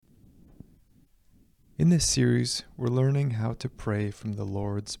In this series, we're learning how to pray from the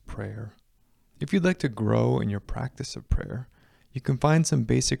Lord's Prayer. If you'd like to grow in your practice of prayer, you can find some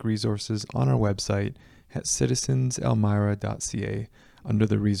basic resources on our website at citizenselmira.ca under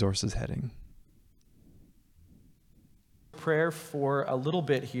the resources heading. Prayer for a little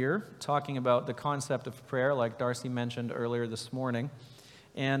bit here, talking about the concept of prayer, like Darcy mentioned earlier this morning.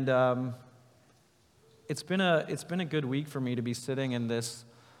 And it's been a good week for me to be sitting in this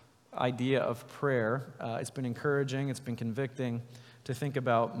idea of prayer. It's been encouraging, it's been convicting to think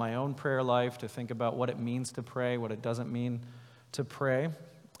about my own prayer life, to think about what it means to pray, what it doesn't mean to pray.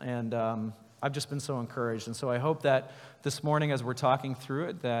 And I've just been so encouraged. And so I hope that this morning as we're talking through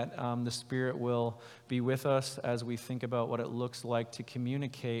it, that the Spirit will be with us as we think about what it looks like to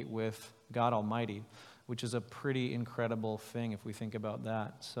communicate with God Almighty, which is a pretty incredible thing if we think about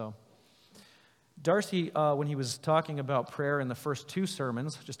that. So Darcy, when he was talking about prayer in the first two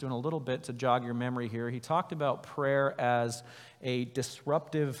sermons, just doing a little bit to jog your memory here, he talked about prayer as a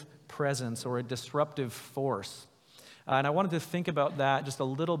disruptive presence or a disruptive force. And I wanted to think about that just a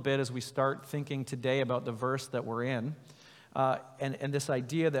little bit as we start thinking today about the verse that we're in. And this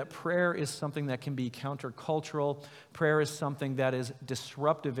idea that prayer is something that can be countercultural, prayer is something that is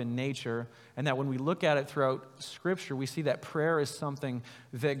disruptive in nature, and that when we look at it throughout Scripture, we see that prayer is something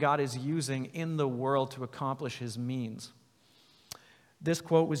that God is using in the world to accomplish His means. This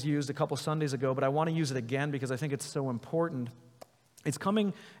quote was used a couple Sundays ago, but I want to use it again because I think it's so important. It's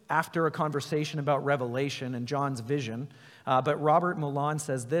coming after a conversation about Revelation and John's vision, but Robert Mulan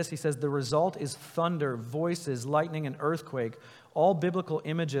says this. He says, "The result is thunder, voices, lightning, and earthquake, all biblical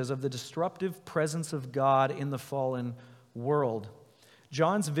images of the disruptive presence of God in the fallen world.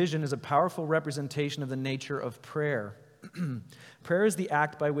 John's vision is a powerful representation of the nature of prayer. Prayer is the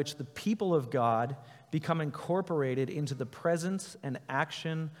act by which the people of God become incorporated into the presence and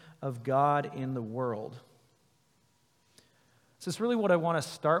action of God in the world." So it's really what I want to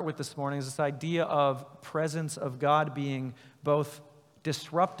start with this morning is this idea of presence of God being both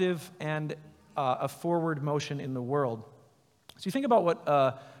disruptive and a forward motion in the world. So you think about what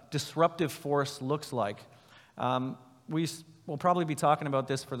a disruptive force looks like. We'll probably be talking about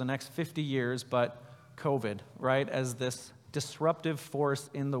this for the next 50 years, but COVID, right, as this disruptive force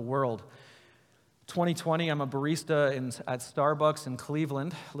in the world. 2020, I'm a barista at Starbucks in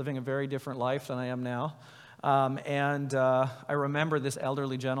Cleveland, living a very different life than I am now. I remember this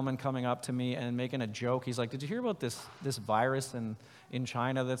elderly gentleman coming up to me and making a joke. He's like, "Did you hear about this virus in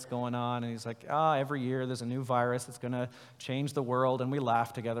China that's going on?" And he's like, "Every year there's a new virus that's going to change the world." And we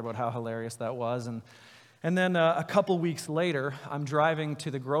laughed together about how hilarious that was. And then a couple weeks later, I'm driving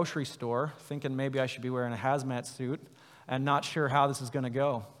to the grocery store thinking maybe I should be wearing a hazmat suit and not sure how this is going to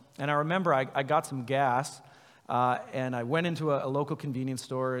go. And I remember I got some gas and I went into a local convenience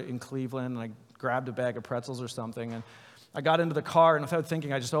store in Cleveland and I grabbed a bag of pretzels or something, and I got into the car, and without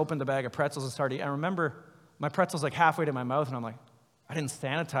thinking, I just opened the bag of pretzels and started eating. I remember my pretzel's like halfway to my mouth, and I'm like, I didn't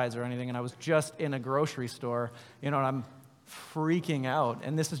sanitize or anything, and I was just in a grocery store, and I'm freaking out.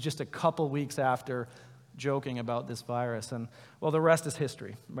 And this is just a couple weeks after joking about this virus, and well, the rest is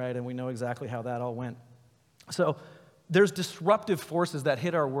history, right? And we know exactly how that all went. So there's disruptive forces that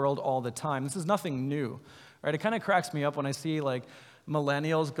hit our world all the time. This is nothing new, right? It kind of cracks me up when I see like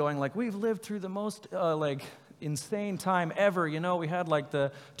millennials going like, "We've lived through the most insane time ever." We had like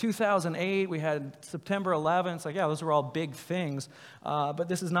the 2008, we had September 11th. It's like, yeah, those were all big things. But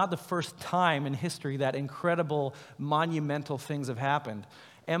this is not the first time in history that incredible, monumental things have happened.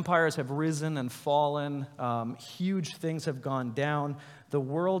 Empires have risen and fallen. Huge things have gone down. The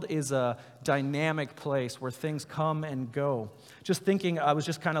world is a dynamic place where things come and go. Just thinking, I was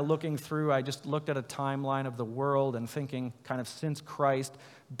just kind of looking through, I just looked at a timeline of the world and thinking kind of since Christ,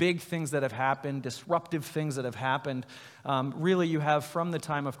 big things that have happened, disruptive things that have happened. Really, you have from the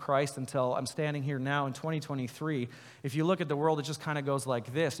time of Christ until I'm standing here now in 2023, if you look at the world, it just kind of goes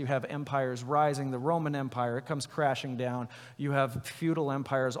like this. You have empires rising. The Roman Empire, it comes crashing down. You have feudal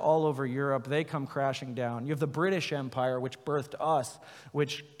empires all over Europe. They come crashing down. You have the British Empire, which birthed us,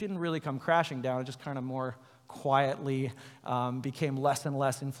 which didn't really come crashing down. It just kind of more quietly became less and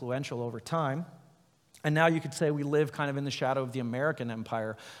less influential over time. And now you could say we live kind of in the shadow of the American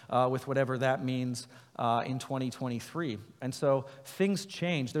Empire with whatever that means in 2023. And so things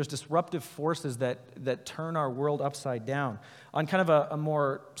change. There's disruptive forces that turn our world upside down. On kind of a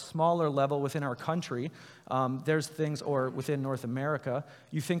more smaller level within our country, there's things, or within North America,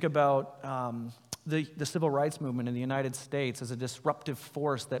 you think about the civil rights movement in the United States as a disruptive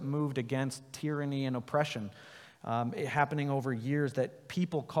force that moved against tyranny and oppression. It happening over years, that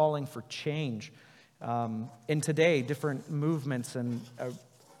people calling for change. And today, different movements and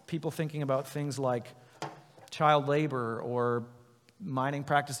people thinking about things like child labor or mining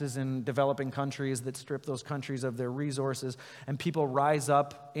practices in developing countries that strip those countries of their resources, and people rise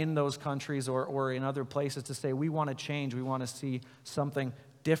up in those countries or in other places to say, we want to change, we want to see something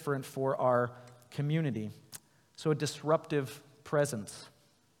different for our community. So a disruptive presence.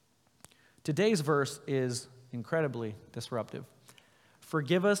 Today's verse is incredibly disruptive.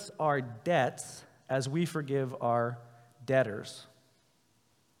 Forgive us our debts as we forgive our debtors.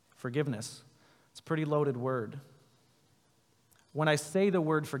 Forgiveness. It's a pretty loaded word. When I say the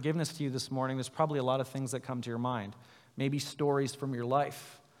word forgiveness to you this morning, there's probably a lot of things that come to your mind. Maybe stories from your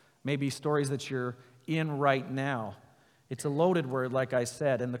life. Maybe stories that you're in right now. It's a loaded word, like I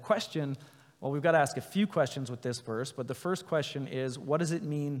said. And the question, well, we've got to ask a few questions with this verse, but the first question is, what does it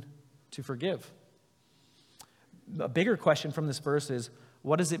mean to forgive? A bigger question from this verse is,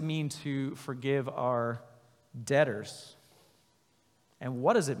 what does it mean to forgive our debtors? And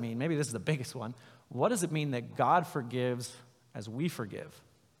what does it mean? Maybe this is the biggest one. What does it mean that God forgives as we forgive?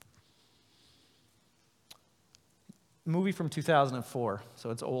 Movie from 2004, so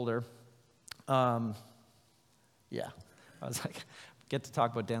it's older. I was like, get to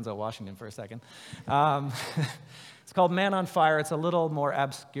talk about Denzel Washington for a second. It's called Man on Fire. It's a little more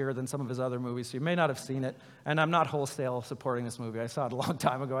obscure than some of his other movies, so you may not have seen it. And I'm not wholesale supporting this movie. I saw it a long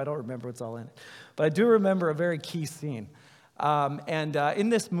time ago. I don't remember what's all in it. But I do remember a very key scene. In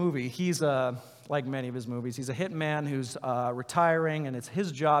this movie, he's, like many of his movies, he's a hitman who's retiring, and it's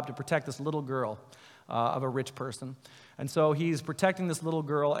his job to protect this little girl of a rich person. And so he's protecting this little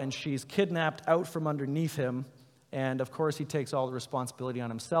girl, and she's kidnapped out from underneath him. And, of course, he takes all the responsibility on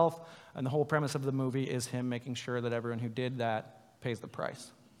himself. And the whole premise of the movie is him making sure that everyone who did that pays the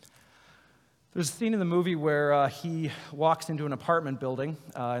price. There's a scene in the movie where he walks into an apartment building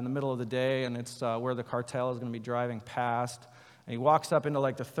in the middle of the day, and it's where the cartel is going to be driving past. And he walks up into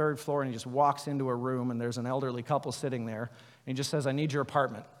like the third floor, and he just walks into a room, and there's an elderly couple sitting there. And he just says, "I need your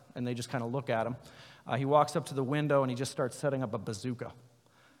apartment." And they just kind of look at him. He walks up to the window, and he just starts setting up a bazooka.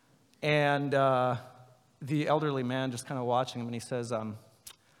 And the elderly man just kind of watching him, and he says,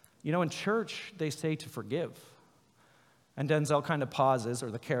 in church, they say to forgive. And Denzel kind of pauses, or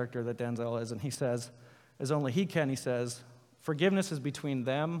the character that Denzel is, and he says, as only he can, he says, forgiveness is between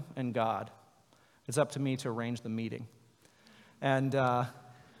them and God. It's up to me to arrange the meeting. And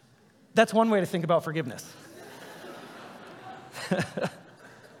that's one way to think about forgiveness.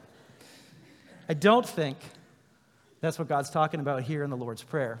 I don't think that's what God's talking about here in the Lord's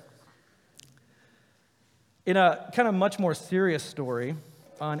Prayer. In a kind of much more serious story,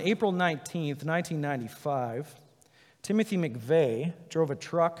 on April 19th, 1995, Timothy McVeigh drove a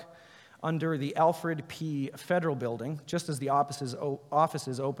truck under the Alfred P. Federal Building just as the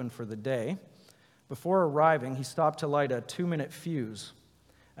offices opened for the day. Before arriving, he stopped to light a 2-minute fuse.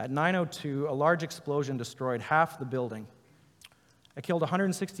 At 9:02, a large explosion destroyed half the building. It killed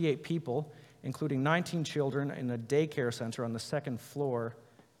 168 people, including 19 children in a daycare center on the second floor,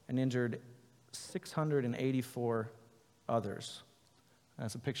 and injured 684 others.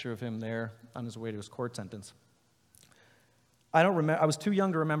 That's a picture of him there on his way to his court sentence. I don't remember. I was too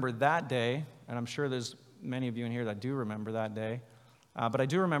young to remember that day, and I'm sure there's many of you in here that do remember that day. But I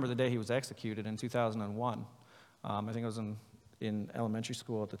do remember the day he was executed in 2001. I think I was in elementary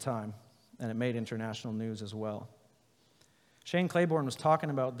school at the time, and it made international news as well. Shane Claiborne was talking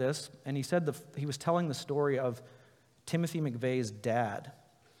about this, and he said he was telling the story of Timothy McVeigh's dad.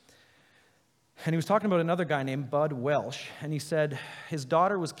 And he was talking about another guy named Bud Welsh, and he said his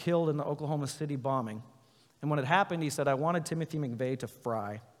daughter was killed in the Oklahoma City bombing. And when it happened, he said, I wanted Timothy McVeigh to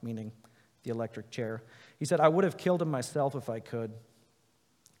fry, meaning the electric chair. He said, I would have killed him myself if I could.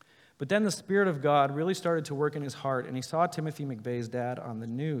 But then the Spirit of God really started to work in his heart, and he saw Timothy McVeigh's dad on the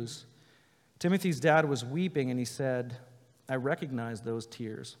news. Timothy's dad was weeping, and he said, I recognized those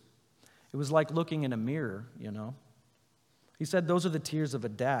tears. It was like looking in a mirror, He said, those are the tears of a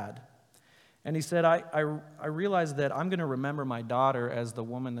dad. And he said, I realized that I'm going to remember my daughter as the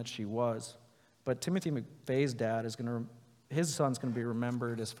woman that she was. But Timothy McVeigh's dad his son's going to be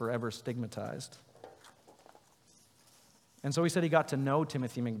remembered as forever stigmatized. And so he said he got to know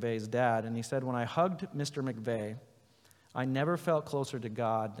Timothy McVeigh's dad, and he said, when I hugged Mr. McVeigh, I never felt closer to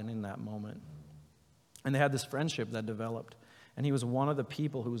God than in that moment. And they had this friendship that developed, and he was one of the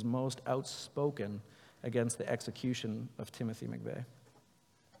people who was most outspoken against the execution of Timothy McVeigh.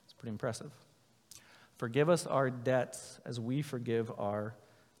 It's pretty impressive. Forgive us our debts as we forgive our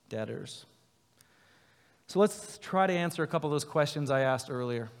debtors. So let's try to answer a couple of those questions I asked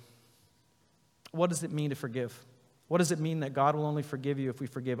earlier. What does it mean to forgive? What does it mean that God will only forgive you if we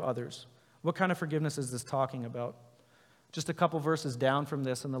forgive others? What kind of forgiveness is this talking about? Just a couple verses down from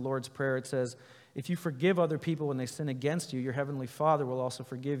this in the Lord's Prayer, it says, if you forgive other people when they sin against you, your heavenly Father will also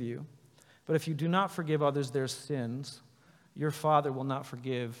forgive you. But if you do not forgive others their sins, your Father will not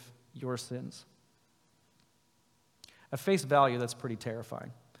forgive your sins. At face value, that's pretty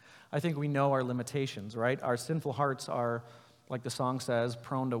terrifying. I think we know our limitations, right? Our sinful hearts are, like the song says,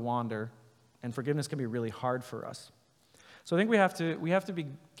 prone to wander, and forgiveness can be really hard for us. So I think we have to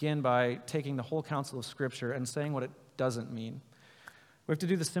begin by taking the whole counsel of Scripture and saying what it doesn't mean. We have to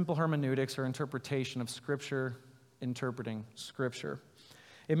do the simple hermeneutics or interpretation of Scripture, interpreting Scripture.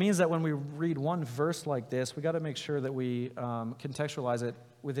 It means that when we read one verse like this, we got to make sure that we contextualize it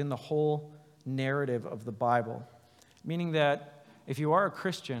within the whole narrative of the Bible. Meaning that if you are a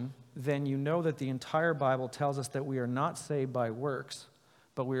Christian, then you know that the entire Bible tells us that we are not saved by works,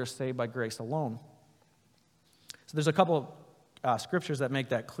 but we are saved by grace alone. So there's a couple of scriptures that make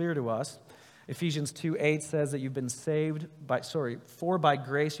that clear to us. Ephesians 2:8 says that you've been saved for by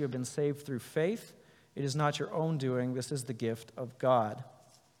grace you have been saved through faith. It is not your own doing, this is the gift of God.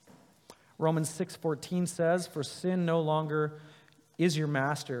 Romans 6:14 says, for sin no longer is your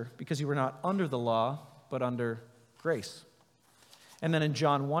master, because you were not under the law, but under grace. And then in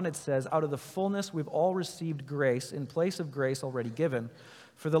John 1 it says, out of the fullness we've all received grace in place of grace already given.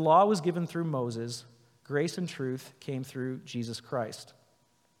 For the law was given through Moses, grace and truth came through Jesus Christ.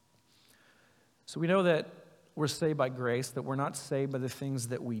 So we know that we're saved by grace, that we're not saved by the things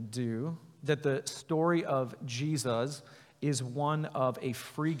that we do, that the story of Jesus is one of a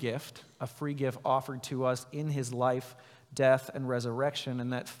free gift offered to us in his life, death, and resurrection,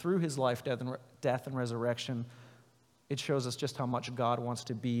 and that through his life, death, and resurrection, it shows us just how much God wants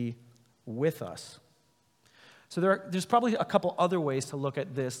to be with us. So there's probably a couple other ways to look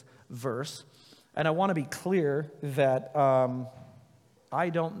at this verse, and I want to be clear that I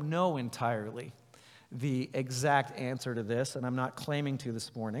don't know entirely the exact answer to this, and I'm not claiming to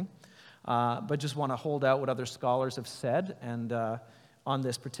this morning, but just want to hold out what other scholars have said and on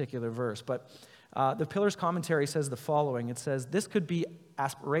this particular verse. But the Pillar's commentary says the following. It says, this could be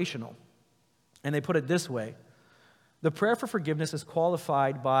aspirational, and they put it this way. The prayer for forgiveness is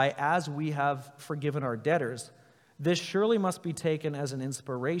qualified by, as we have forgiven our debtors. This surely must be taken as an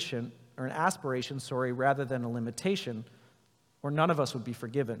inspiration, or an aspiration, rather than a limitation, or none of us would be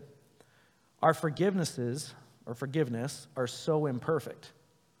forgiven. Our forgiveness are so imperfect.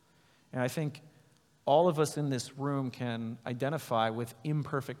 And I think all of us in this room can identify with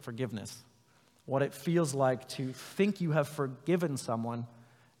imperfect forgiveness. What it feels like to think you have forgiven someone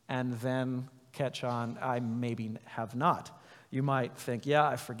and then catch on, I maybe have not. You might think, yeah,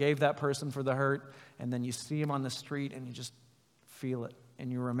 I forgave that person for the hurt, and then you see him on the street and you just feel it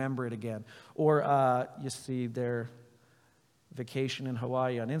and you remember it again. Or you see their vacation in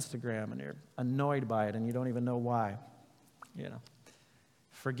Hawaii on Instagram and you're annoyed by it and you don't even know why.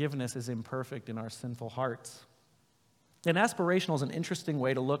 Forgiveness is imperfect in our sinful hearts. And aspirational is an interesting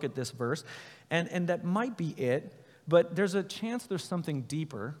way to look at this verse, and that might be it, but there's a chance there's something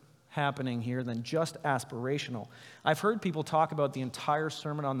deeper happening here than just aspirational. I've heard people talk about the entire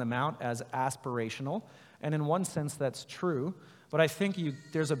Sermon on the Mount as aspirational, and in one sense that's true, but I think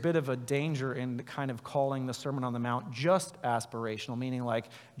there's a bit of a danger in kind of calling the Sermon on the Mount just aspirational, meaning like,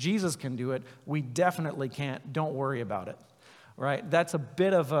 Jesus can do it, we definitely can't, don't worry about it. Right? That's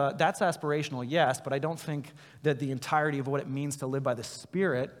aspirational, yes, but I don't think that the entirety of what it means to live by the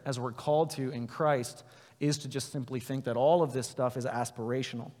Spirit, as we're called to in Christ, is to just simply think that all of this stuff is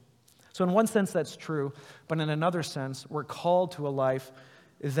aspirational. So in one sense, that's true, but in another sense, we're called to a life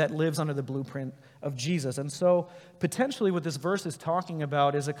that lives under the blueprint of Jesus. And so potentially what this verse is talking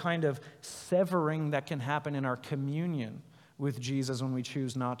about is a kind of severing that can happen in our communion with Jesus when we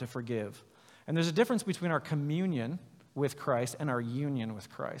choose not to forgive. And there's a difference between our communion with Christ and our union with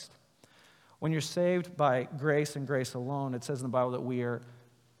Christ. When you're saved by grace and grace alone, it says in the Bible that we are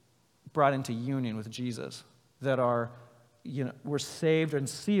brought into union with Jesus, that we're saved and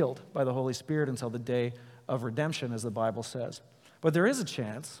sealed by the Holy Spirit until the day of redemption, as the Bible says. But there is a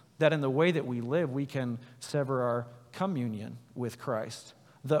chance that in the way that we live, we can sever our communion with Christ,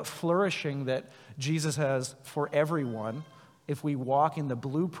 the flourishing that Jesus has for everyone if we walk in the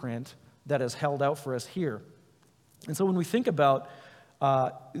blueprint that is held out for us here. And so when we think about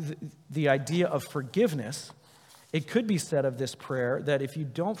the idea of forgiveness, it could be said of this prayer that if you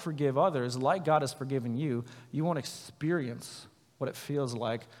don't forgive others like God has forgiven you, you won't experience what it feels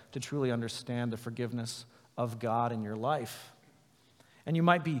like to truly understand the forgiveness of God in your life. And you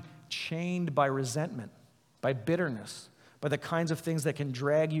might be chained by resentment, by bitterness, by the kinds of things that can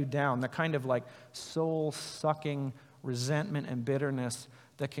drag you down, the kind of like soul-sucking resentment and bitterness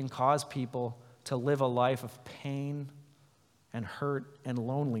that can cause people to live a life of pain and hurt and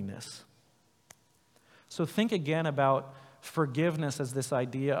loneliness. So think again about forgiveness as this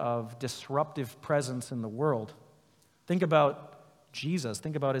idea of disruptive presence in the world. Think about Jesus.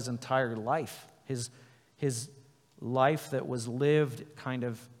 Think about his entire life, his life that was lived kind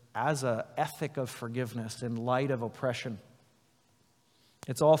of as an ethic of forgiveness in light of oppression.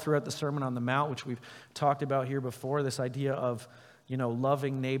 It's all throughout the Sermon on the Mount, which we've talked about here before, this idea of,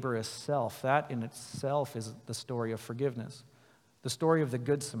 loving neighbor as self. That in itself is the story of forgiveness. The story of the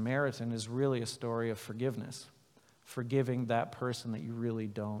Good Samaritan is really a story of forgiveness, forgiving that person that you really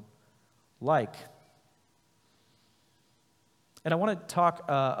don't like. And I want to talk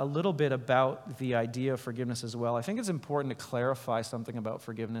a little bit about the idea of forgiveness as well. I think it's important to clarify something about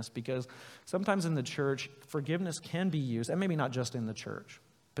forgiveness because sometimes in the church, forgiveness can be used, and maybe not just in the church,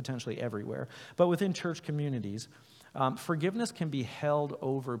 potentially everywhere, but within church communities, forgiveness can be held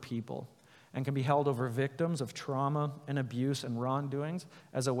over people and can be held over victims of trauma and abuse and wrongdoings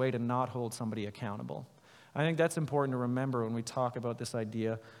as a way to not hold somebody accountable. I think that's important to remember when we talk about this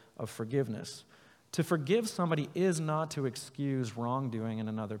idea of forgiveness. To forgive somebody is not to excuse wrongdoing in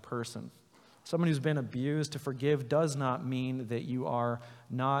another person. Someone who's been abused, to forgive does not mean that you are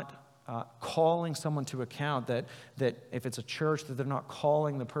not calling someone to account, that if it's a church, that they're not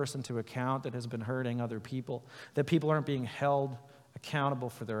calling the person to account that has been hurting other people, that people aren't being held accountable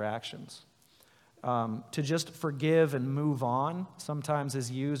for their actions. To just forgive and move on sometimes is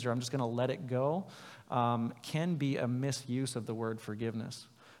used, or I'm just going to let it go, can be a misuse of the word forgiveness.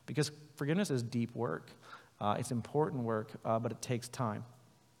 Because forgiveness is deep work. It's important work, but it takes time.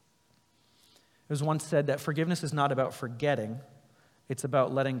 It was once said that forgiveness is not about forgetting. It's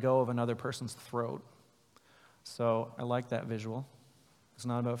about letting go of another person's throat. So I like that visual. It's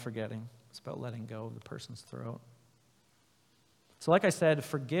not about forgetting. It's about letting go of the person's throat. So like I said,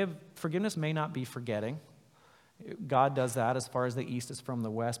 forgiveness may not be forgetting. God does that as far as the east is from the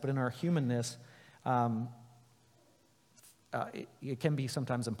west. But in our humanness, it can be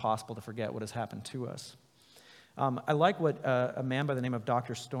sometimes impossible to forget what has happened to us. I like what a man by the name of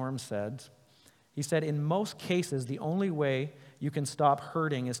Dr. Storm said. He said, in most cases, the only way you can stop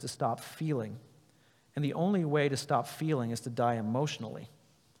hurting is to stop feeling. And the only way to stop feeling is to die emotionally.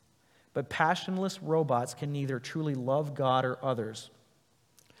 But passionless robots can neither truly love God or others.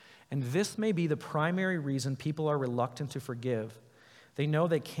 And this may be the primary reason people are reluctant to forgive. They know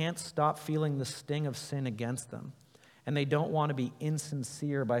they can't stop feeling the sting of sin against them. And they don't want to be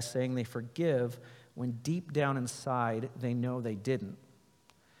insincere by saying they forgive when deep down inside they know they didn't.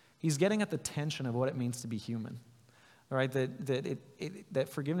 He's getting at the tension of what it means to be human. All right, that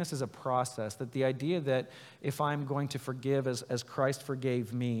forgiveness is a process, that the idea that if I'm going to forgive as Christ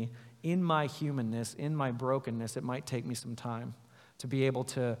forgave me, in my humanness, in my brokenness, it might take me some time to be able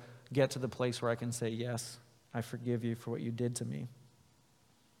to get to the place where I can say, yes, I forgive you for what you did to me.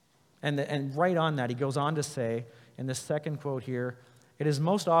 And right on that, he goes on to say, in the second quote here, it is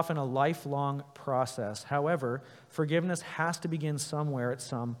most often a lifelong process. However, forgiveness has to begin somewhere at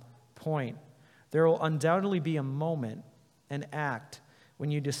some point. There will undoubtedly be a moment, an act,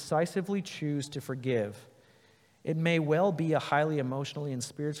 when you decisively choose to forgive. It may well be a highly emotionally and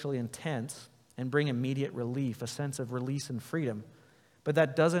spiritually intense and bring immediate relief, a sense of release and freedom. But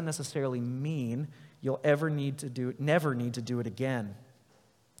that doesn't necessarily mean you'll never need to do it again.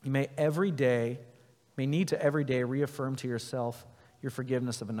 You may need to every day reaffirm to yourself your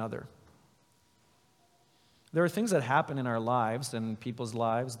forgiveness of another. There are things that happen in our lives and people's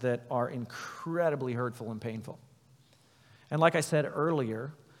lives that are incredibly hurtful and painful. And like I said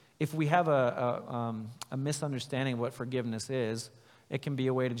earlier, if we have a misunderstanding of what forgiveness is, it can be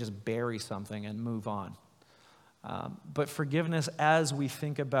a way to just bury something and move on. But forgiveness, as we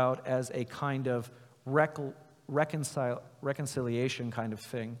think about as a kind of reconciliation kind of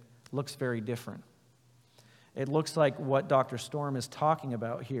thing, looks very different. It looks like what Dr. Storm is talking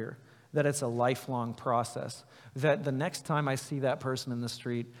about here, that it's a lifelong process, that the next time I see that person in the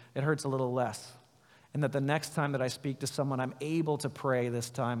street, it hurts a little less, and that the next time that I speak to someone, I'm able to pray this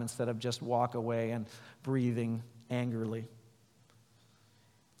time instead of just walk away and breathing angrily.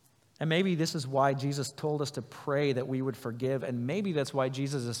 And maybe this is why Jesus told us to pray that we would forgive, and maybe that's why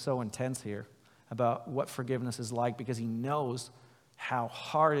Jesus is so intense here about what forgiveness is like, because he knows how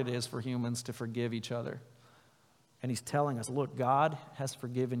hard it is for humans to forgive each other. And he's telling us, look, God has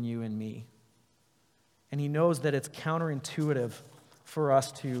forgiven you and me. And he knows that it's counterintuitive for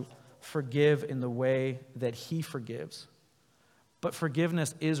us to forgive in the way that he forgives. But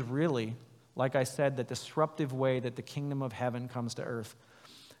forgiveness is really, like I said, the disruptive way that the kingdom of heaven comes to earth.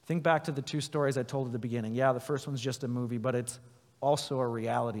 Think back to the two stories I told at the beginning. Yeah, the first one's just a movie, but it's also a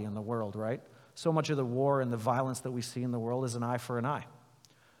reality in the world, right? So much of the war and the violence that we see in the world is an eye for an eye,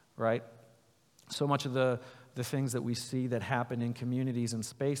 right? So much of the things that we see that happen in communities and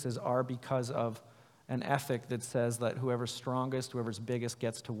spaces are because of an ethic that says that whoever's strongest, whoever's biggest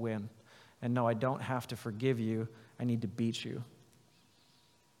gets to win. And no, I don't have to forgive you, I need to beat you.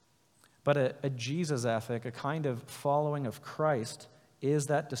 But a Jesus ethic, a kind of following of Christ, is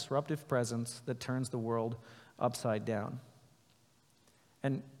that disruptive presence that turns the world upside down.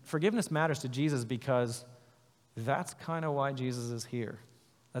 And forgiveness matters to Jesus because that's kind of why Jesus is here.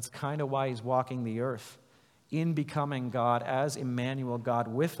 That's kind of why he's walking the earth. In becoming God, as Emmanuel, God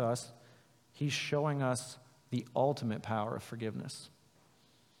with us, he's showing us the ultimate power of forgiveness.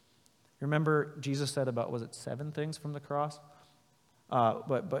 Remember, Jesus said about, was it 7 things from the cross?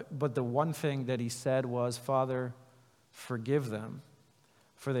 But the one thing that he said was, Father, forgive them,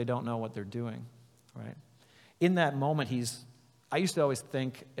 for they don't know what they're doing, right? In that moment, I used to always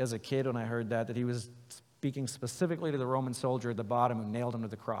think as a kid when I heard that he was speaking specifically to the Roman soldier at the bottom who nailed him to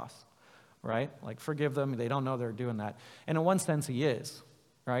the cross, right? Like, forgive them, they don't know they're doing that. And in one sense, he is,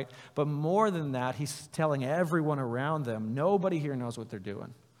 right? But more than that, he's telling everyone around them, nobody here knows what they're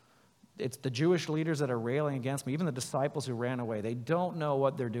doing. It's the Jewish leaders that are railing against me, even the disciples who ran away. They don't know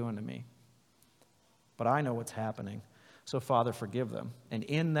what they're doing to me. But I know what's happening. So, Father, forgive them. And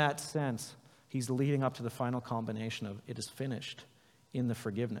in that sense, he's leading up to the final combination of it is finished in the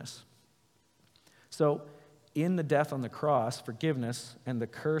forgiveness. So, in the death on the cross, forgiveness, and the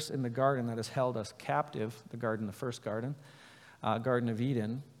curse in the garden that has held us captive, the garden, the first garden, Garden of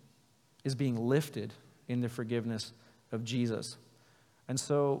Eden, is being lifted in the forgiveness of Jesus. And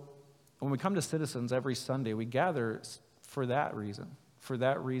so, when we come to Citizens every Sunday, we gather for that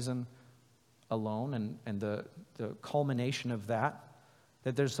reason alone, and the culmination of that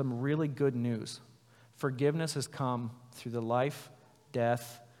there's some really good news. Forgiveness has come through the life,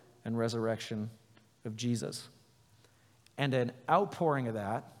 death, and resurrection of Jesus. And an outpouring of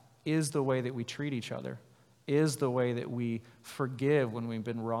that is the way that we treat each other, is the way that we forgive when we've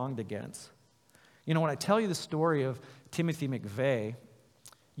been wronged against. You know, when I tell you the story of Timothy McVeigh,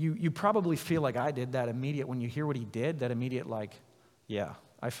 you probably feel like I did, when you hear what he did, that immediate like, yeah,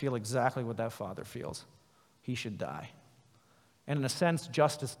 I feel exactly what that father feels. He should die. And in a sense,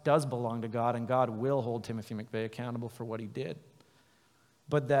 justice does belong to God, and God will hold Timothy McVeigh accountable for what he did.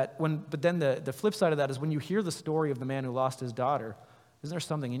 But then the flip side of that is when you hear the story of the man who lost his daughter, isn't there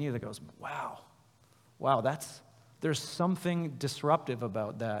something in you that goes, wow, there's something disruptive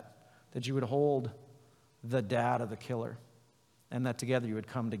about that you would hold the dad of the killer, and that together you would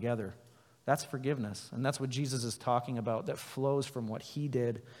come together. That's forgiveness, and that's what Jesus is talking about, that flows from what he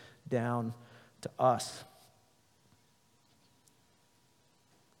did down to us.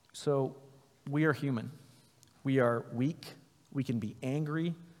 So we are human. We are weak. We can be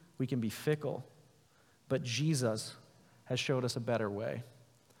angry. We can be fickle. But Jesus has showed us a better way,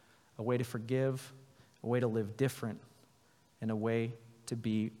 a way to forgive, a way to live different, and a way to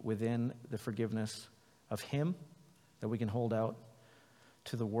be within the forgiveness of him that we can hold out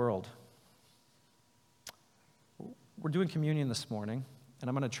to the world. We're doing communion this morning, and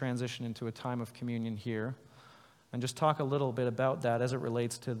I'm going to transition into a time of communion here and just talk a little bit about that as it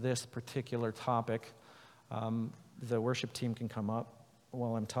relates to this particular topic. The worship team can come up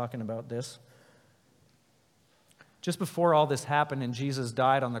while I'm talking about this. Just before all this happened and Jesus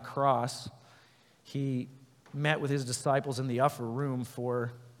died on the cross, he met with his disciples in the upper room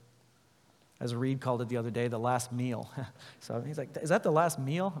for, as Reed called it the other day, the last meal. So he's like, is that the last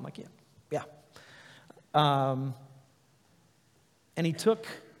meal? I'm like, yeah. And he took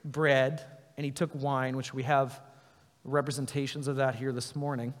bread and he took wine, which we have representations of that here this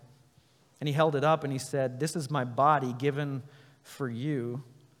morning. And he held it up and he said, "This is my body given for you.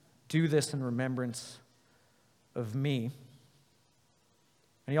 Do this in remembrance of me."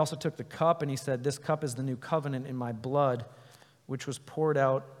 And he also took the cup and he said, "This cup is the new covenant in my blood, which was poured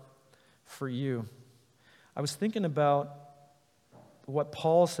out for you." I was thinking about what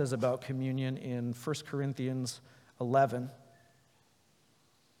Paul says about communion in 1 Corinthians 11.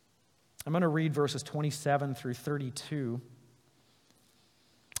 I'm going to read verses 27 through 32.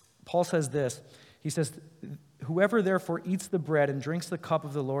 Paul says this. He says, "Whoever therefore eats the bread and drinks the cup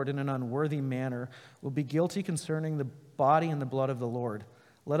of the Lord in an unworthy manner will be guilty concerning the body and the blood of the Lord.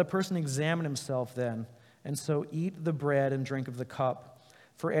 Let a person examine himself then, and so eat the bread and drink of the cup.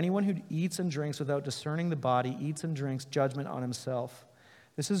 For anyone who eats and drinks without discerning the body eats and drinks judgment on himself.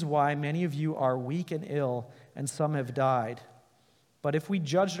 This is why many of you are weak and ill, and some have died. But if we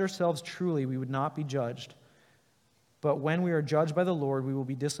judged ourselves truly, we would not be judged. But when we are judged by the Lord, we will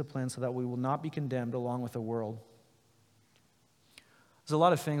be disciplined so that we will not be condemned along with the world." There's a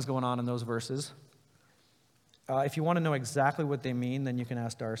lot of things going on in those verses. If you want to know exactly what they mean, then you can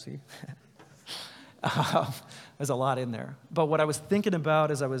ask Darcy. There's a lot in there. But what I was thinking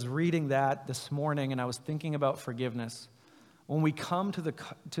about as I was reading that this morning, and I was thinking about forgiveness, when we come to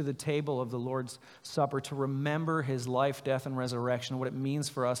the table of the Lord's Supper to remember his life, death, and resurrection, what it means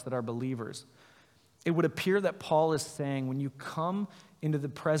for us that are believers, it would appear that Paul is saying when you come into the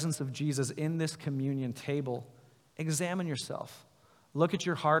presence of Jesus in this communion table, examine yourself. Look at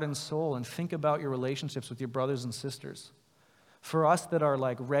your heart and soul and think about your relationships with your brothers and sisters. For us that are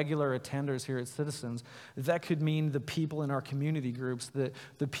like regular attenders here at Citizens, that could mean the people in our community groups,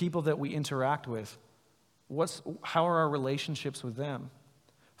 the people that we interact with. How are our relationships with them?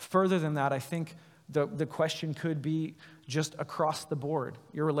 Further than that, I think the question could be just across the board.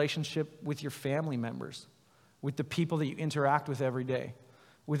 Your relationship with your family members, with the people that you interact with every day,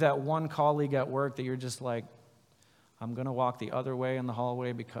 with that one colleague at work that you're just like, I'm going to walk the other way in the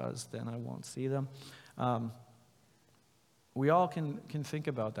hallway because then I won't see them. We all can think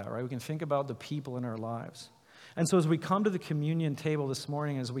about that, right? We can think about the people in our lives. And so as we come to the communion table this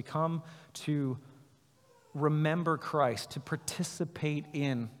morning, as we come to remember Christ, to participate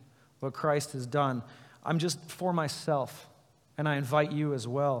in what Christ has done, I'm just for myself, and I invite you as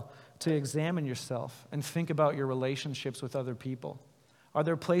well to examine yourself and think about your relationships with other people. Are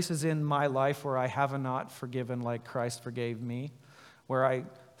there places in my life where I have not forgiven like Christ forgave me, where I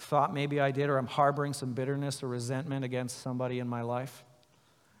thought maybe I did, or I'm harboring some bitterness or resentment against somebody in my life?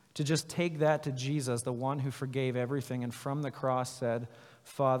 To just take that to Jesus, the one who forgave everything, and from the cross said,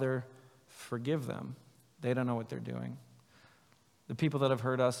 Father, forgive them. They don't know what they're doing. The people that have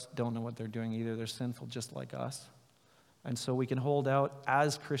hurt us don't know what they're doing either. They're sinful just like us. And so we can hold out,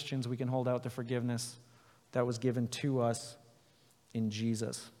 as Christians, we can hold out the forgiveness that was given to us in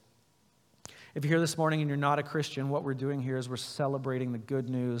Jesus. If you're here this morning and you're not a Christian, what we're doing here is we're celebrating the good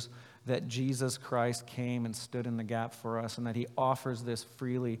news that Jesus Christ came and stood in the gap for us, and that he offers this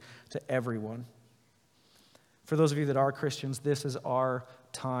freely to everyone. For those of you that are Christians, this is our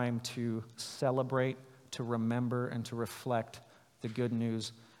time to celebrate, to remember, and to reflect the good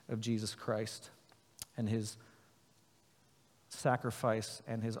news of Jesus Christ and his sacrifice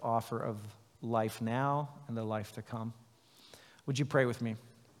and his offer of life now and the life to come. Would you pray with me?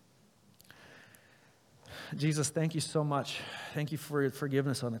 Jesus, thank you so much. Thank you for your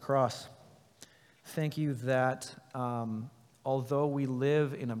forgiveness on the cross. Thank you that although we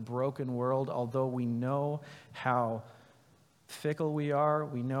live in a broken world, although we know how fickle we are,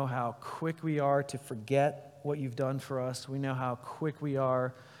 we know how quick we are to forget what you've done for us, we know how quick we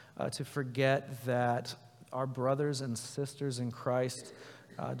are to forget that our brothers and sisters in Christ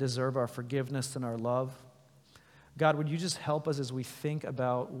deserve our forgiveness and our love. God, would you just help us as we think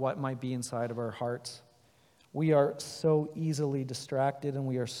about what might be inside of our hearts? We are so easily distracted, and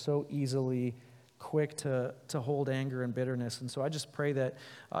we are so easily quick to hold anger and bitterness. And so I just pray that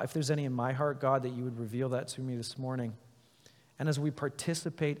if there's any in my heart, God, that you would reveal that to me this morning. And as we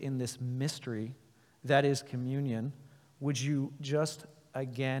participate in this mystery that is communion, would you just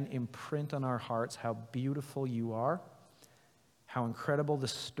again imprint on our hearts how beautiful you are, how incredible the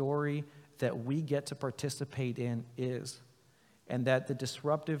story that we get to participate in is, and that the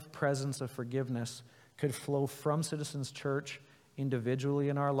disruptive presence of forgiveness could flow from Citizens Church individually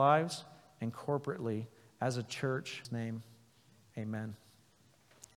in our lives and corporately as a church. In His name, amen.